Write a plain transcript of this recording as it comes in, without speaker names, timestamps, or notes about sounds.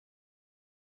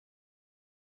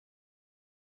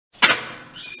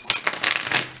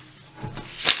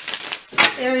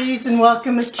Aries, and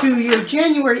welcome to your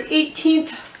January 18th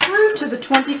through to the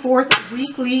 24th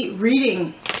weekly reading.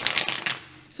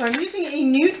 So I'm using a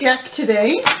new deck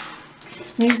today.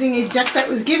 I'm using a deck that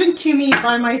was given to me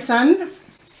by my son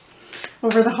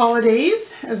over the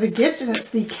holidays as a gift, and it's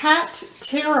the Cat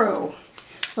Tarot.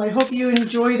 So I hope you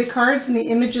enjoy the cards and the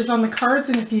images on the cards,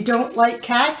 and if you don't like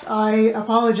cats, I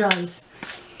apologize.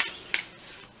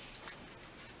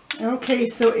 Okay,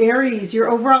 so Aries,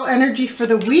 your overall energy for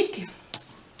the week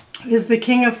is the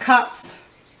King of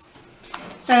Cups.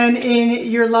 And in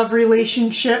your love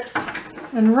relationships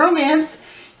and romance,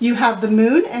 you have the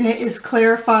Moon, and it is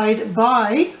clarified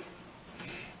by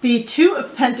the Two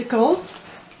of Pentacles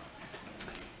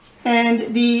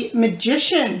and the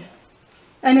Magician.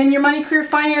 And in your money, career,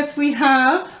 finance, we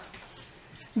have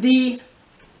the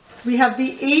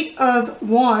Eight of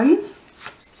Wands,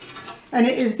 and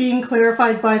it is being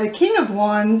clarified by the King of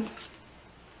Wands,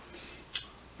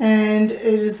 and it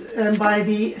is by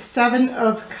the Seven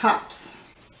of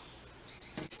Cups.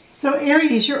 So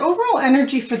Aries, your overall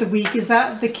energy for the week is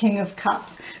that of the King of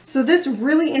Cups. So this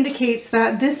really indicates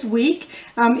that this week,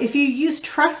 if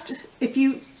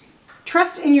you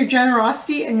trust in your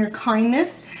generosity and your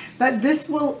kindness, that this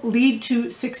will lead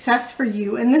to success for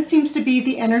you. And this seems to be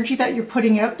the energy that you're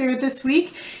putting out there this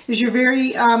week. Is you're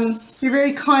very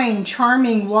kind,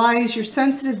 charming, wise, you're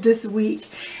sensitive this week.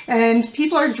 And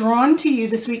people are drawn to you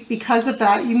this week because of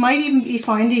that. You might even be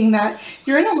finding that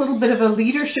you're in a little bit of a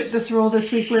leadership role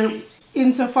this week, where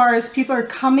insofar as people are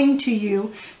coming to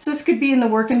you. So this could be in the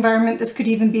work environment, this could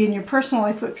even be in your personal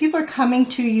life, but people are coming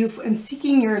to you and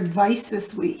seeking your advice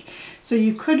this week. So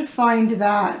you could find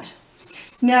that.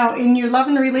 Now, in your love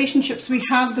and relationships, we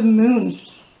have the Moon.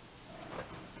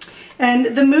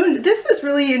 And the Moon, this is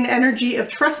really an energy of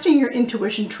trusting your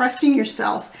intuition, trusting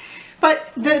yourself.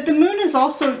 But the Moon is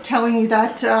also telling you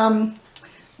that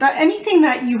that anything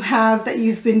that you have that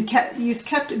you've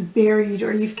kept buried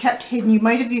or you've kept hidden, you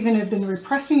might have even been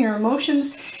repressing your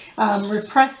emotions,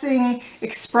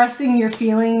 expressing your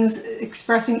feelings,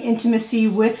 expressing intimacy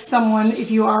with someone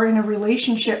if you are in a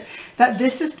relationship, that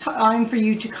this is time for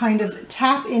you to kind of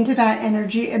tap into that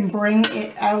energy and bring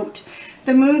it out.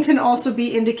 The Moon can also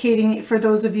be indicating, for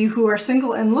those of you who are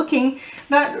single and looking,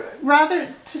 that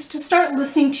rather to start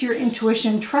listening to your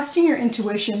intuition, trusting your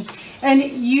intuition, and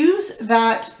use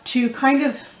that to kind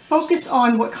of focus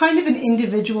on what kind of an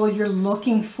individual you're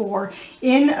looking for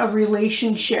in a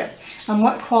relationship, and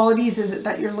what qualities is it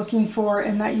that you're looking for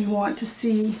and that you want to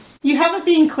see. You have it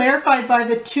being clarified by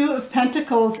the Two of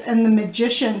Pentacles and the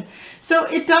Magician. So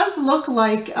it does look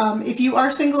like if you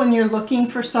are single and you're looking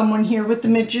for someone here with the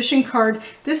Magician card,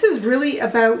 this is really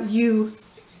about you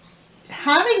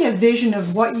having a vision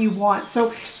of what you want.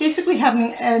 So basically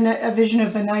having a vision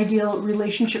of an ideal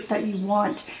relationship that you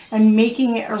want and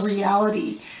making it a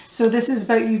reality. So this is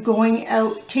about you going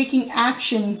out, taking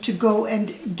action to go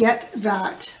and get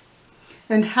that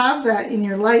and have that in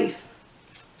your life.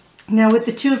 Now with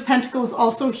the Two of Pentacles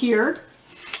also here,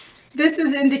 this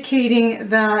is indicating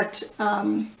that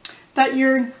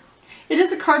it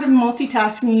is a card of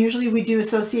multitasking. Usually we do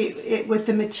associate it with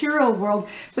the material world,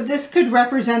 but this could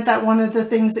represent that one of the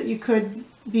things that you could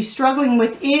be struggling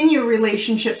with in your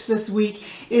relationships this week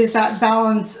is that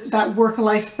balance, that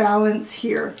work-life balance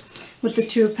here with the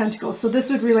Two of Pentacles. So this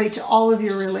would relate to all of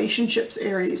your relationships,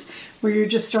 Aries, where you're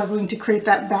just struggling to create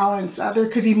that balance. There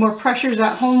could be more pressures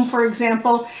at home, for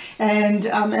example, and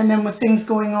then with things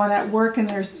going on at work, and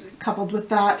there's coupled with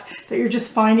that you're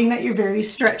just finding that you're very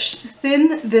stretched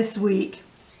thin this week.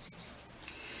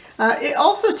 It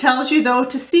also tells you, though,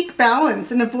 to seek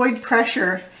balance and avoid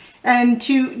pressure, and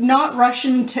to not rush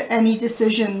into any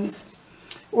decisions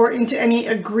or into any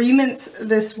agreements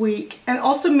this week, and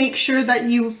also make sure that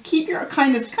you keep your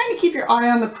kind of keep your eye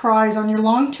on the prize, on your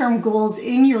long-term goals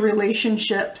in your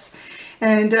relationships,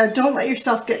 and don't let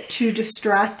yourself get too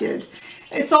distracted.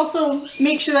 It's also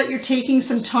make sure that you're taking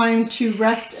some time to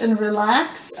rest and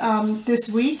relax this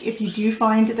week if you do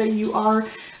find that you are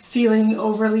feeling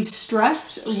overly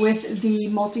stressed with the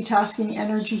multitasking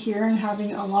energy here and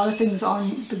having a lot of things on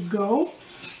the go.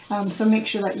 So make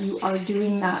sure that you are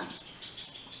doing that.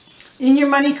 In your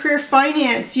money, career,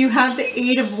 finance, you have the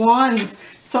Eight of Wands.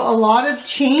 So a lot of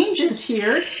changes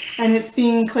here, and it's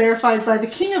being clarified by the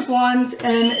King of Wands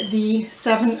and the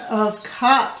Seven of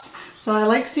Cups. So I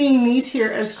like seeing these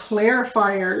here as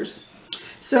clarifiers.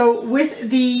 So with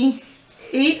the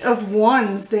Eight of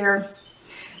Wands there,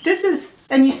 this is,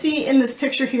 and you see in this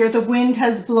picture here, the wind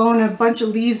has blown, a bunch of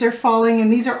leaves are falling,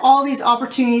 and these are all these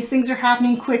opportunities. Things are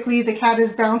happening quickly. The cat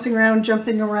is bouncing around,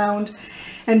 jumping around,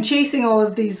 and chasing all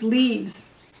of these leaves.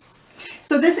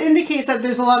 So this indicates that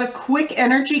there's a lot of quick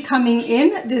energy coming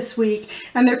in this week,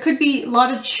 and there could be a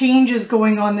lot of changes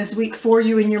going on this week for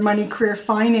you in your money, career,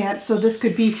 finance. So this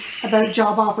could be about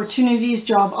job opportunities,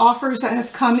 job offers that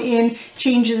have come in,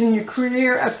 changes in your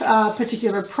career, a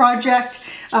particular project,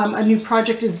 a new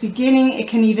project is beginning. It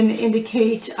can even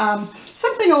indicate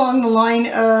something along the line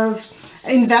of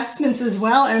investments as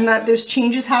well, and that there's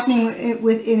changes happening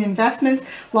within investments,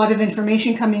 a lot of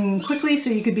information coming in quickly, so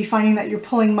you could be finding that you're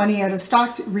pulling money out of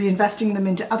stocks, reinvesting them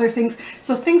into other things.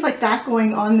 So things like that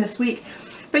going on this week.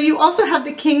 But you also have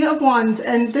the King of Wands,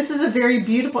 and this is a very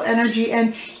beautiful energy.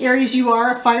 And Aries, you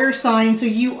are a fire sign, so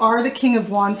you are the King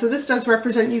of Wands. So this does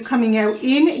represent you coming out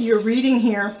in your reading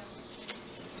here.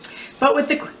 But with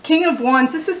the King of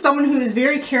Wands, this is someone who is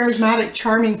very charismatic,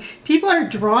 charming. People are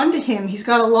drawn to him. He's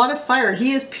got a lot of fire.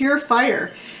 He is pure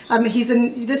fire.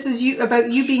 This is about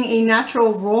you being a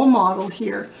natural role model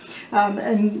here,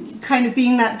 and kind of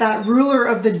being that ruler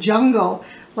of the jungle,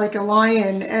 like a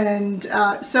lion. And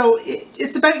so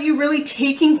it's about you really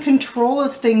taking control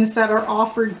of things that are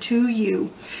offered to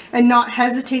you and not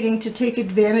hesitating to take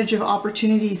advantage of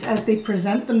opportunities as they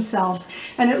present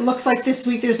themselves. And it looks like this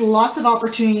week there's lots of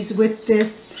opportunities with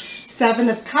this Seven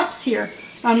of Cups here.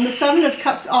 The Seven of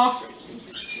Cups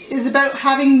is about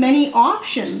having many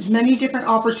options, many different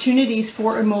opportunities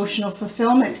for emotional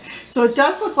fulfillment. So it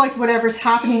does look like whatever's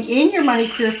happening in your money,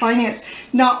 career, finance,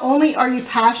 not only are you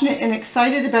passionate and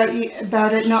excited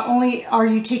about it, not only are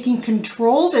you taking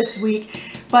control this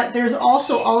week, but there's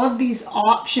also all of these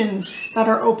options that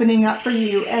are opening up for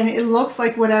you. And it looks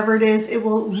like whatever it is, it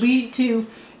will lead to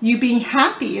you being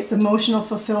happy. It's emotional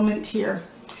fulfillment here.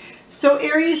 So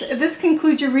Aries, this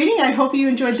concludes your reading. I hope you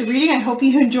enjoyed the reading. I hope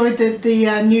you enjoyed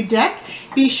the new deck.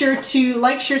 Be sure to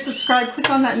like, share, subscribe, click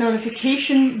on that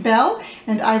notification bell,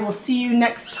 and I will see you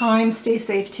next time. Stay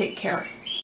safe, take care.